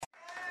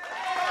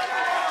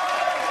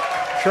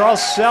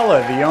Charles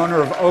Sella, the owner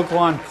of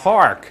Oaklawn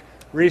Park,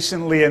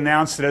 recently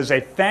announced that as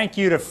a thank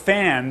you to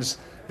fans,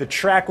 the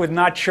track would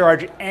not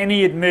charge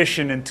any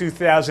admission in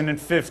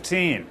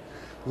 2015,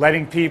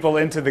 letting people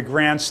into the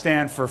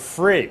grandstand for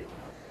free.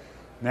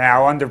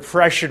 Now, under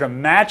pressure to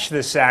match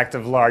this act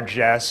of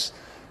largesse,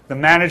 the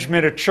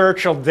management of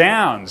Churchill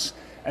Downs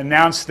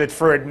announced that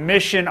for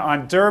admission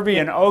on Derby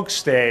and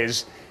Oaks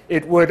days,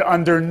 it would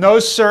under no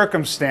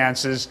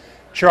circumstances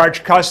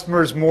charge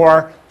customers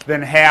more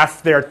than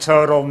half their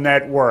total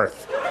net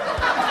worth.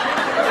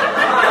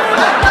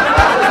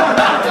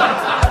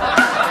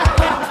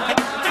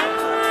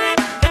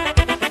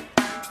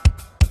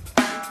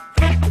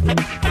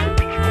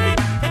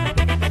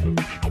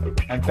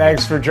 And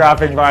thanks for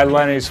dropping by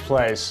Lenny's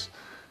place.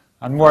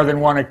 On more than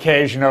one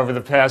occasion over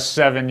the past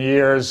 7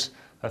 years,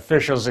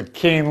 officials at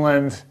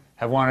Keeneland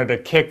have wanted to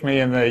kick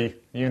me in the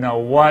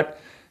you-know-what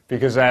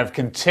because I have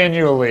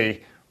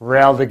continually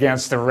railed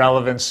against the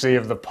relevancy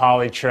of the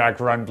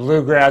poly-track-run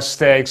Bluegrass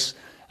Stakes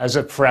as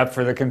a prep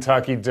for the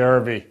Kentucky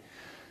Derby.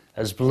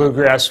 As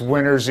Bluegrass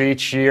winners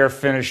each year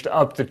finished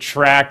up the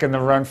track in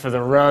the Run for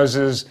the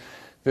Roses,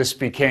 this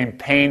became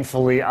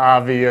painfully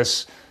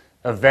obvious,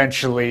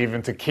 eventually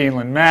even to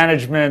Keeneland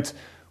management,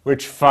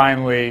 which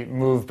finally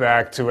moved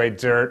back to a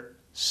dirt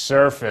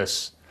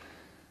surface.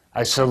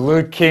 I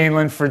salute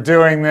Keeneland for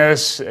doing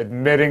this,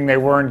 admitting they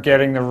weren't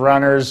getting the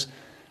runners.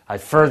 I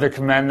further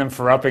commend them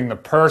for upping the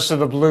purse of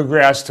the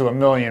Bluegrass to $1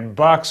 million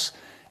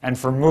and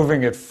for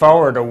moving it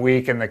forward a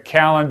week in the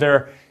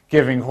calendar,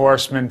 giving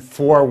horsemen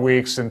 4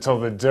 weeks until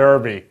the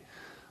Derby.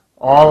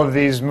 All of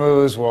these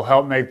moves will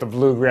help make the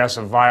Bluegrass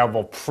a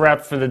viable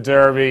prep for the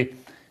Derby,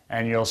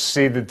 and you'll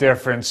see the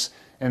difference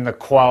in the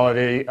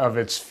quality of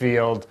its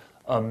field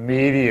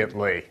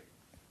immediately.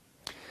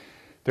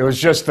 There was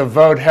just a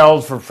vote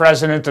held for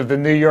president of the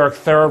New York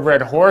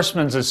Thoroughbred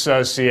Horsemen's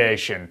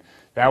Association.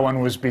 That one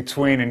was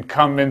between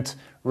incumbent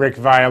Rick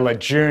Violet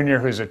Jr.,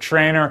 who's a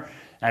trainer,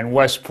 and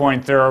West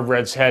Point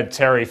Thoroughbreds head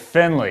Terry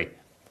Finley.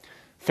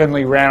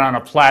 Finley ran on a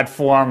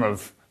platform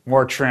of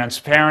more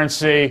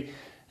transparency,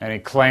 and he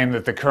claimed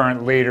that the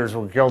current leaders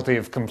were guilty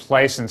of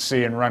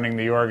complacency in running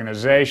the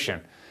organization.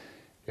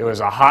 It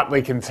was a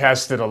hotly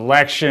contested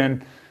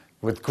election,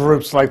 with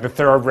groups like the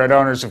Thoroughbred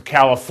Owners of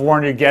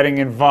California getting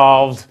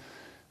involved.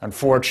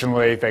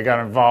 Unfortunately, they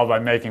got involved by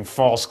making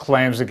false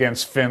claims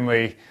against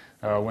Finley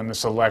when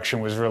this election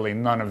was really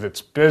none of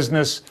its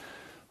business.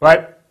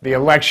 But the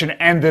election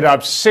ended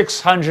up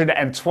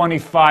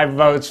 625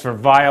 votes for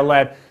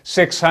Violet,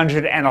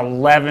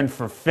 611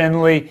 for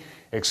Finley,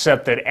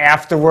 except that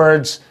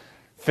afterwards,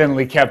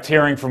 Finley kept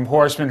hearing from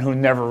horsemen who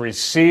never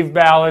received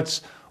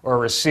ballots or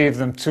received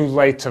them too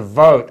late to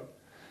vote.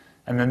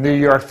 And the New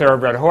York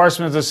Thoroughbred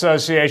Horsemen's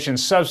Association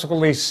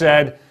subsequently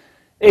said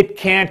it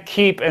can't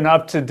keep an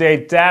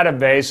up-to-date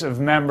database of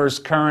members'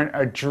 current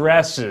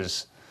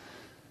addresses.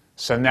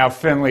 So now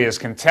Finley is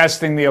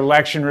contesting the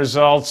election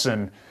results,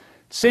 and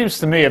it seems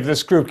to me if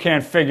this group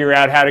can't figure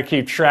out how to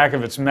keep track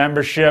of its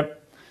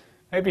membership,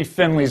 maybe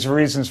Finley's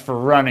reasons for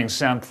running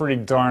sound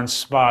pretty darn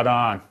spot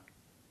on.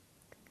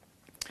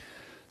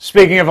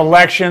 Speaking of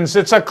elections,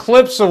 it's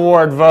Eclipse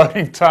Award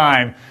voting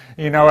time.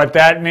 You know what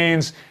that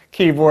means?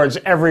 Keyboards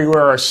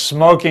everywhere are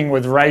smoking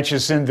with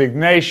righteous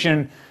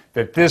indignation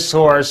that this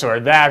horse or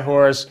that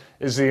horse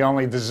is the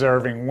only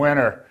deserving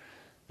winner.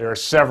 There are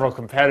several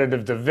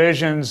competitive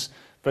divisions,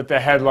 but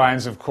the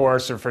headlines, of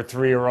course, are for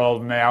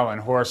 3-year-old male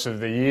and Horse of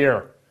the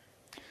Year.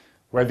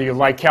 Whether you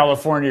like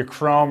California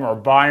Chrome or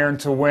Bayern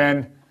to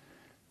win,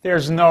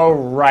 there's no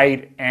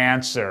right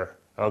answer,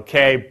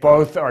 okay?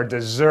 Both are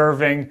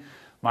deserving.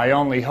 My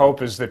only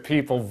hope is that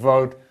people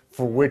vote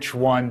for which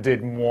one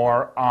did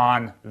more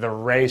on the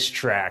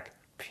racetrack,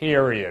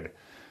 period.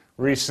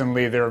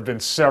 Recently, there have been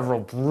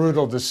several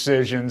brutal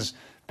decisions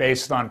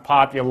based on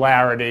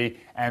popularity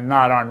and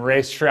not on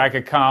racetrack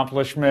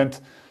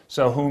accomplishment.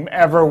 So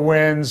whomever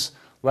wins,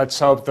 let's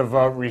hope the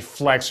vote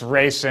reflects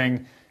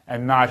racing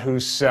and not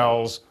who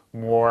sells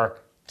more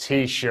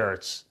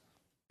T-shirts.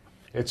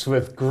 It's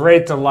with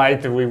great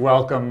delight that we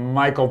welcome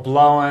Michael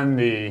Blowen,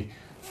 the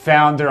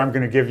founder, I'm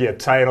going to give you a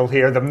title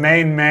here, the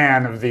main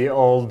man of the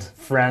Old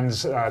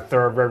Friends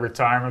Thoroughbred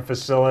Retirement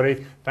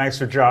Facility. Thanks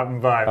for dropping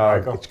by,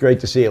 Michael. It's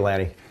great to see you,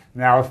 Lenny.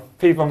 Now, if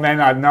people may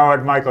not know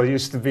it, Michael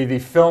used to be the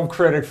film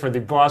critic for the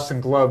Boston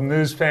Globe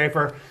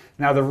newspaper.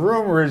 Now, the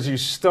rumor is you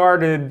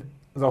started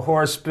the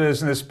horse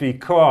business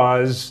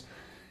because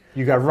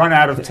you got run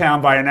out of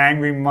town by an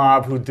angry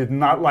mob who did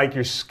not like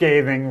your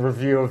scathing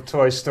review of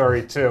Toy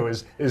Story 2.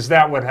 Is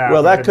that what happened?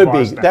 Well,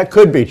 that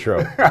could be true.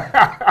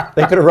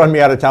 They could have run me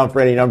out of town for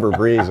any number of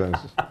reasons.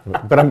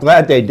 But I'm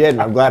glad they did,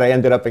 and I'm glad I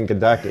ended up in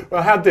Kentucky.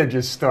 Well, how did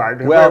you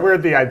start? Well, where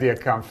did the idea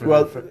come from?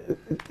 Well,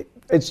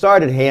 it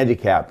started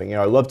handicapping. You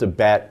know, I love to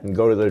bet and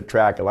go to the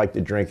track. I like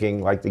the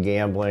drinking, like the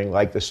gambling,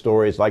 like the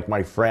stories, like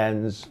my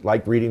friends,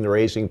 like reading the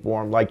racing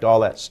form, liked all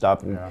that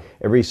stuff. And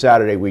every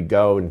Saturday we'd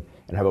go and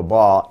have a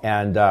ball.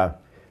 And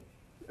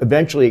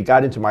eventually it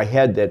got into my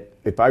head that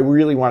if I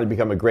really wanted to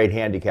become a great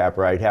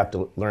handicapper, I'd have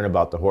to learn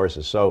about the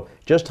horses. So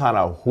just on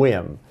a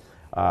whim,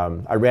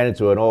 I ran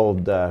into an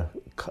old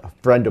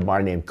friend of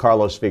mine named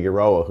Carlos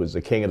Figueroa, who's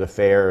the king of the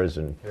fairs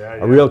and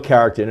a real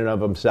character in and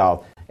of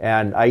himself.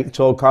 And I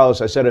told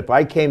Carlos, I said, if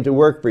I came to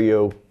work for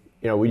you,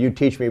 will you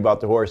teach me about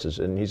the horses?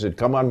 And he said,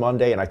 come on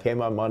Monday. And I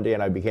came on Monday,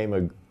 and I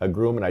became a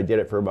groom, and I did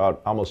it for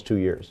about almost 2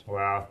 years.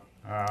 Wow.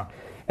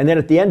 And then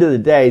at the end of the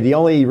day, the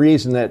only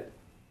reason that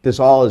this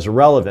all is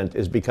relevant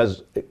is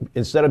because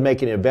instead of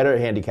making me a better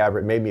handicapper,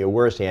 it made me a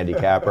worse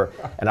handicapper,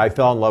 and I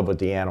fell in love with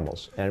the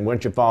animals. And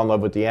once you fall in love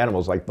with the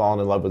animals, like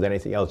falling in love with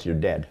anything else, you're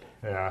dead.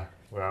 Yeah,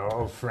 well,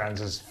 Old Friends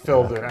has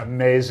filled an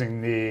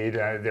amazing need.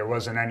 There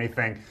wasn't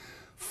anything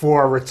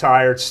for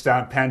retired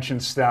pension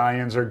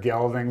stallions or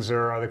geldings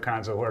or other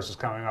kinds of horses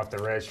coming off the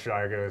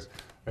racetrack. It was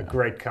a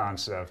great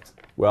concept.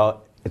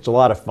 Well, it's a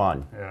lot of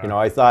fun. Yeah.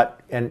 I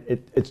thought, and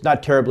it's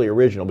not terribly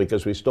original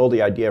because we stole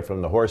the idea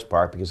from the horse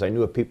park, because I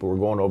knew if people were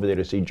going over there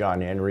to see John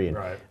Henry and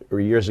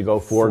or years ago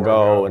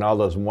Forgo and all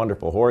those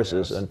wonderful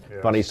horses. Yes, and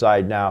yes. Funny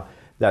side now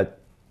that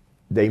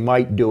they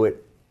might do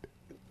it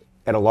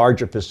at a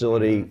larger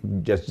facility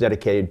just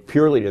dedicated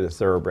purely to the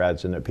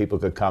thoroughbreds, and that people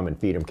could come and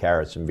feed them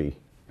carrots and be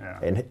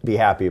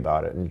happy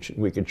about it. And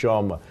we could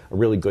show them a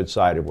really good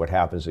side of what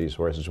happens to these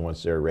horses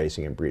once their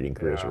racing and breeding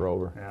careers are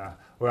over. Yeah.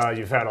 Well,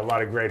 you've had a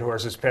lot of great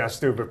horses pass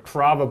through, but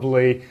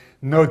probably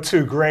no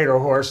two greater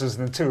horses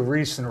than two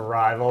recent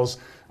arrivals.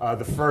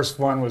 The first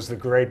one was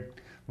the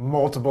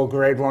multiple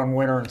Grade 1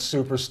 winner and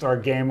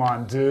superstar Game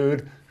On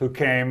Dude, who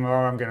came,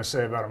 I'm going to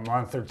say about a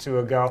month or two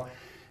ago.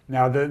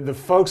 Now, the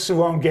folks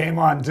who own Game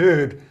On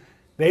Dude,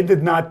 they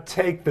did not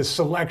take the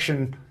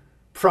selection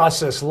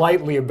process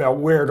lightly about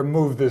where to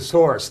move this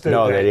horse, did they?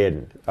 No, they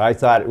didn't. I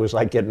thought it was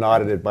like getting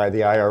audited by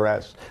the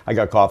IRS. I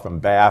got a call from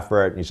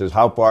Baffert, and he says,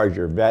 how far does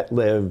your vet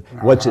live?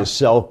 What's his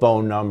cell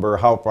phone number?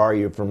 How far are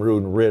you from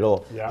Rood and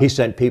Riddle? Yeah. He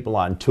sent people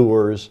on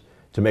tours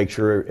to make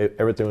sure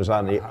everything was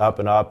on the up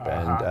and up.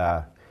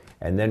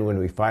 And then when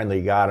we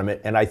finally got him,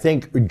 and I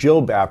think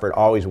Jill Baffert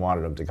always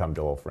wanted him to come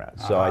to Old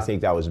Friends. So I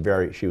think that was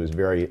she was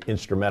very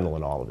instrumental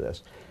in all of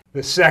this.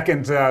 The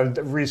second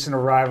recent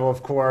arrival,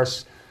 of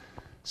course,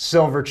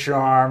 Silver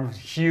Charm,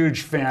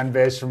 huge fan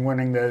base from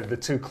winning the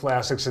two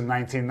classics in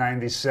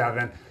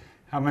 1997.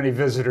 How many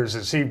visitors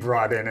has he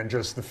brought in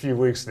just the few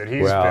weeks that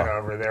he's been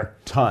over there?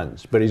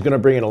 Tons, but he's going to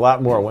bring in a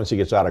lot more once he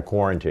gets out of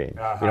quarantine.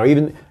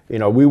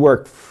 We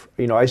work.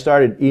 I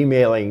started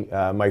emailing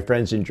my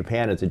friends in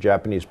Japan at the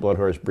Japanese Blood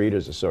Horse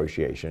Breeders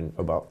Association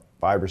about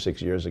 5 or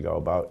 6 years ago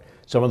about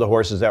some of the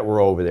horses that were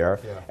over there,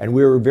 and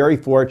we were very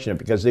fortunate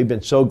because they've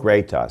been so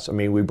great to us. I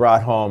mean, we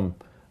brought home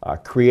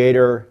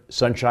Creator,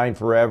 Sunshine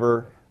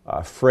Forever,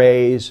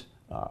 Phrase,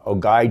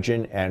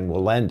 Ogaijin, and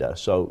Walenda.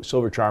 So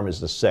Silver Charm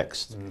is the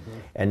 6th.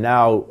 And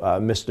now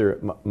Mr.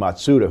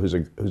 Matsuda,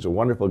 who's a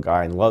wonderful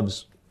guy and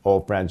loves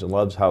Old Friends and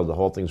loves how the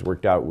whole thing's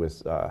worked out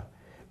with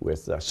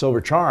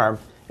Silver Charm,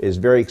 is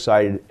very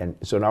excited. And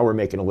so now we're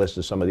making a list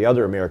of some of the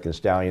other American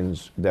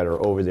stallions that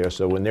are over there.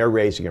 So when their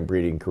racing and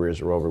breeding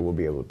careers are over, we'll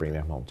be able to bring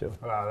them home too.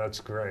 Wow, that's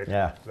great.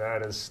 Yeah.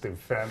 That is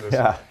stupendous.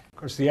 Yeah. Of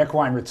course, the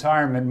equine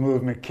retirement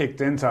movement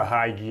kicked into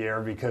high gear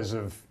because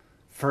of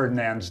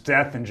Ferdinand's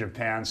death in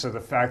Japan, so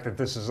the fact that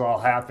this is all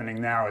happening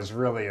now is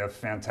really a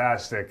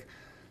fantastic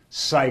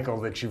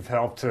cycle that you've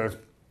helped to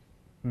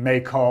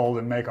make whole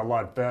and make a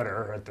lot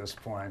better at this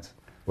point.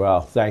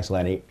 Well, thanks,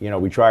 Lenny.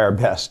 We try our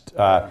best.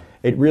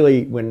 It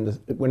really, when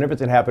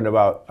everything happened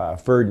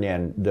about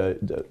Ferdinand,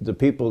 the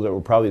people that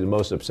were probably the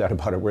most upset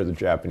about it were the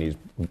Japanese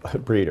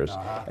breeders.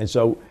 And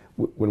so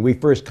when we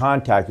first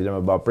contacted them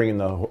about bringing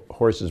the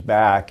horses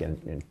back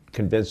and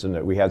convinced them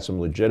that we had some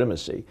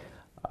legitimacy,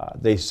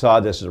 they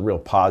saw this as a real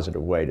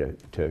positive way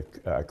to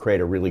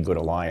create a really good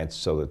alliance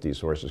so that these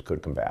horses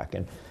could come back.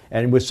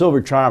 And with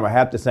Silver Charm, I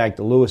have to thank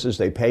the Lewises.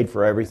 They paid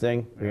for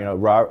everything.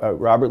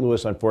 Robert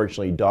Lewis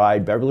unfortunately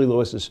died. Beverly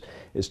Lewis is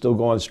still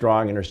going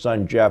strong, and her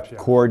son Jeff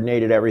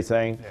coordinated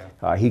everything.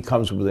 He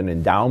comes with an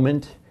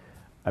endowment.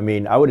 I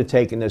mean, I would have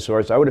taken this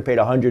horse. I would have paid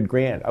 $100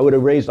 grand. I would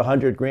have raised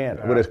 $100 grand.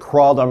 I would have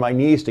crawled on my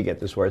knees to get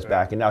this horse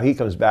back. And now he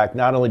comes back.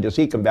 Not only does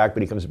he come back,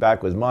 but he comes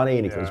back with money,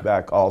 and he comes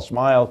back all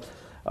smile.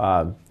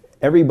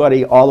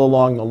 Everybody all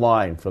along the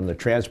line, from the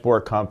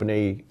transport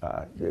company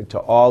to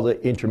all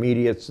the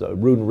intermediates,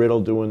 Rood and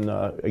Riddle doing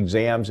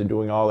exams and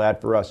doing all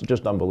that for us, it's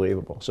just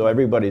unbelievable. So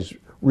everybody's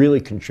really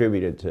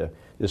contributed to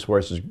this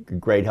horse's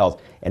great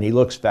health, and he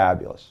looks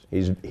fabulous.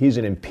 He's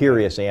an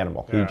imperious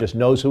animal. He just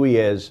knows who he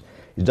is.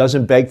 He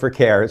doesn't beg for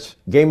carrots.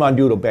 Game On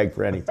Dude will beg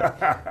for anything.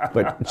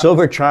 But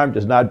Silver Charm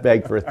does not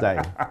beg for a thing.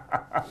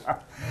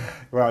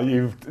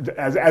 Well,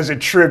 as a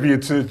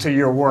tribute to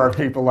your work,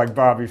 people like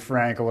Bobby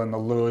Frankel and the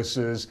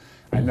Lewises,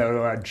 I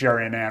know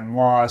Jerry and Ann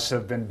Moss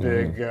have been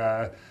big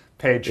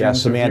patrons. Yeah,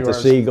 Samantha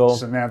Siegel.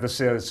 Samantha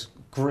Siegel.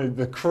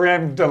 The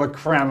creme de la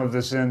creme of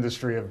this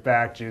industry have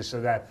backed you, so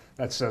that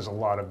says a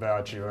lot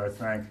about you, I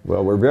think.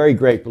 Well, we're very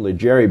grateful to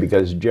Jerry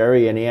because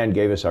Jerry and Ann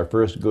gave us our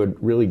first good,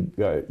 really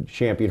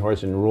champion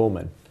horse in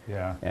Ruhlman.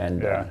 Yeah.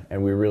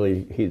 And we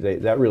really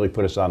that really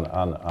put us on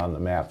the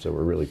map, so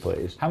we're really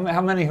pleased.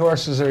 How many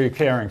horses are you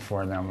caring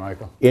for now,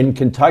 Michael? In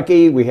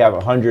Kentucky, we have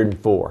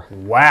 104.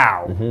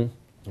 Wow.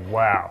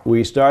 Wow.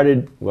 We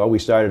started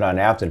on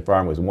Afton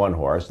Farm with 1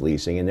 horse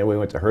leasing, and then we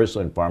went to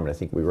Hersland Farm, and I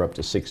think we were up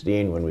to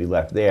 16 when we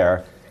left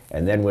there.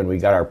 And then when we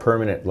got our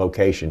permanent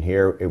location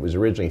here, it was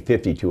originally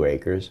 52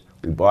 acres.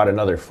 We bought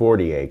another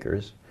 40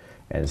 acres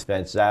and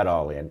fenced that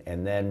all in.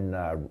 And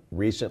then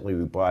recently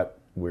we've got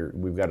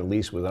a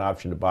lease with an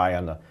option to buy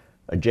on the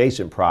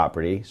adjacent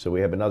property, so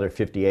we have another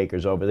 50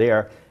 acres over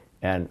there.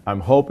 And I'm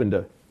hoping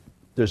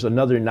there's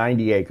another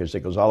 90 acres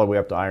that goes all the way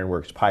up to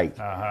Ironworks Pike,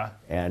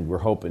 and we're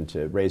hoping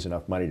to raise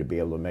enough money to be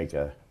able to make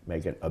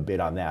a bid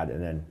on that,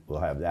 and then we'll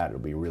have that. It'll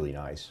be really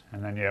nice.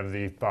 And then you have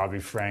the Bobby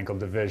Frankel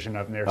division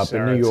up near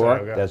Saratoga. In New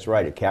York, that's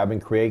right, at Cabin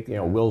Creek.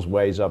 Will's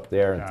Way's up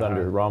there, and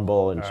Thunder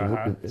Rumble, and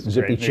some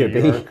Zippy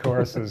Chippy. New York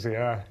horses,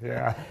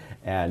 yeah.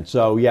 And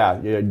so,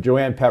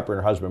 Joanne Pepper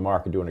and her husband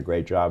Mark are doing a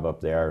great job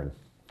up there, and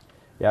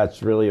yeah,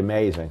 it's really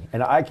amazing.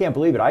 And I can't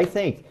believe it. I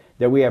think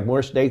that we have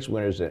more stakes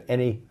winners than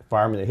any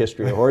farm in the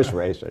history of horse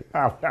racing.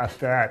 How about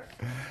that?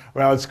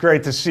 Well, it's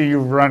great to see you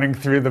running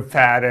through the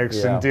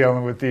paddocks and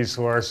dealing with these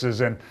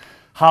horses. And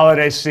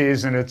holiday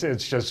season,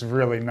 it's just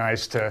really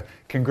nice to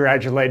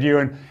congratulate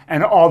you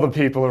and all the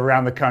people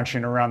around the country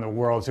and around the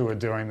world who are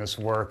doing this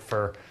work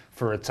for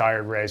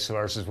retired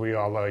racehorses. We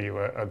all owe you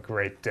a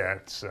great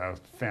debt. So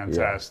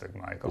fantastic,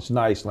 Michael. It's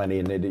nice, Lenny,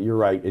 and you're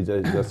right.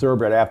 The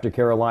Thoroughbred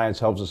Aftercare Alliance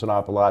helps us an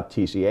awful lot.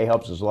 TCA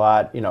helps us a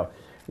lot.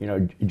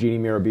 Jeannie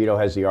Mirabito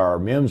has the R.R.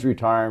 Mims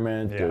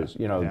retirement.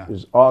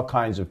 There's all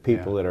kinds of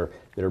people that are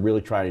really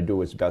trying to do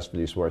what's best for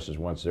these horses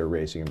once their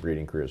racing and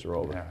breeding careers are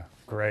over.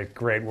 Yeah,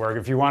 great work.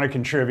 If you want to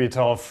contribute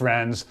to all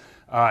friends,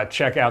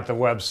 check out the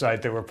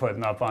website that we're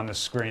putting up on the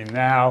screen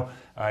now.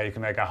 You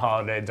can make a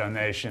holiday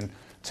donation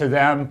to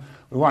them.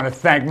 We want to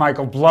thank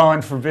Michael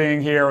Blowen for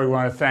being here. We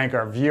want to thank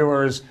our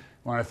viewers.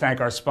 We want to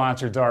thank our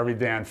sponsor, Darby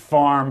Dan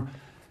Farm.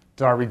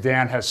 Darby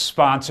Dan has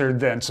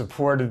sponsored and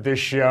supported this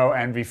show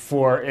and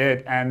before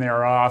it and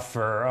thereof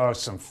for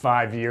some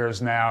 5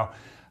 years now.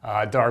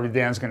 Darby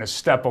Dan's going to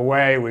step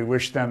away. We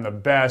wish them the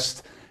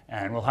best,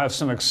 and we'll have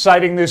some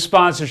exciting new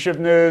sponsorship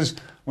news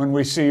when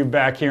we see you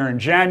back here in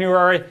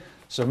January.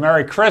 So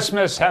Merry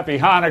Christmas, Happy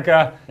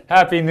Hanukkah,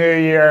 Happy New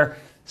Year.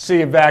 See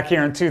you back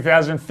here in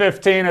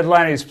 2015 at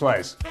Lenny's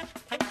Place.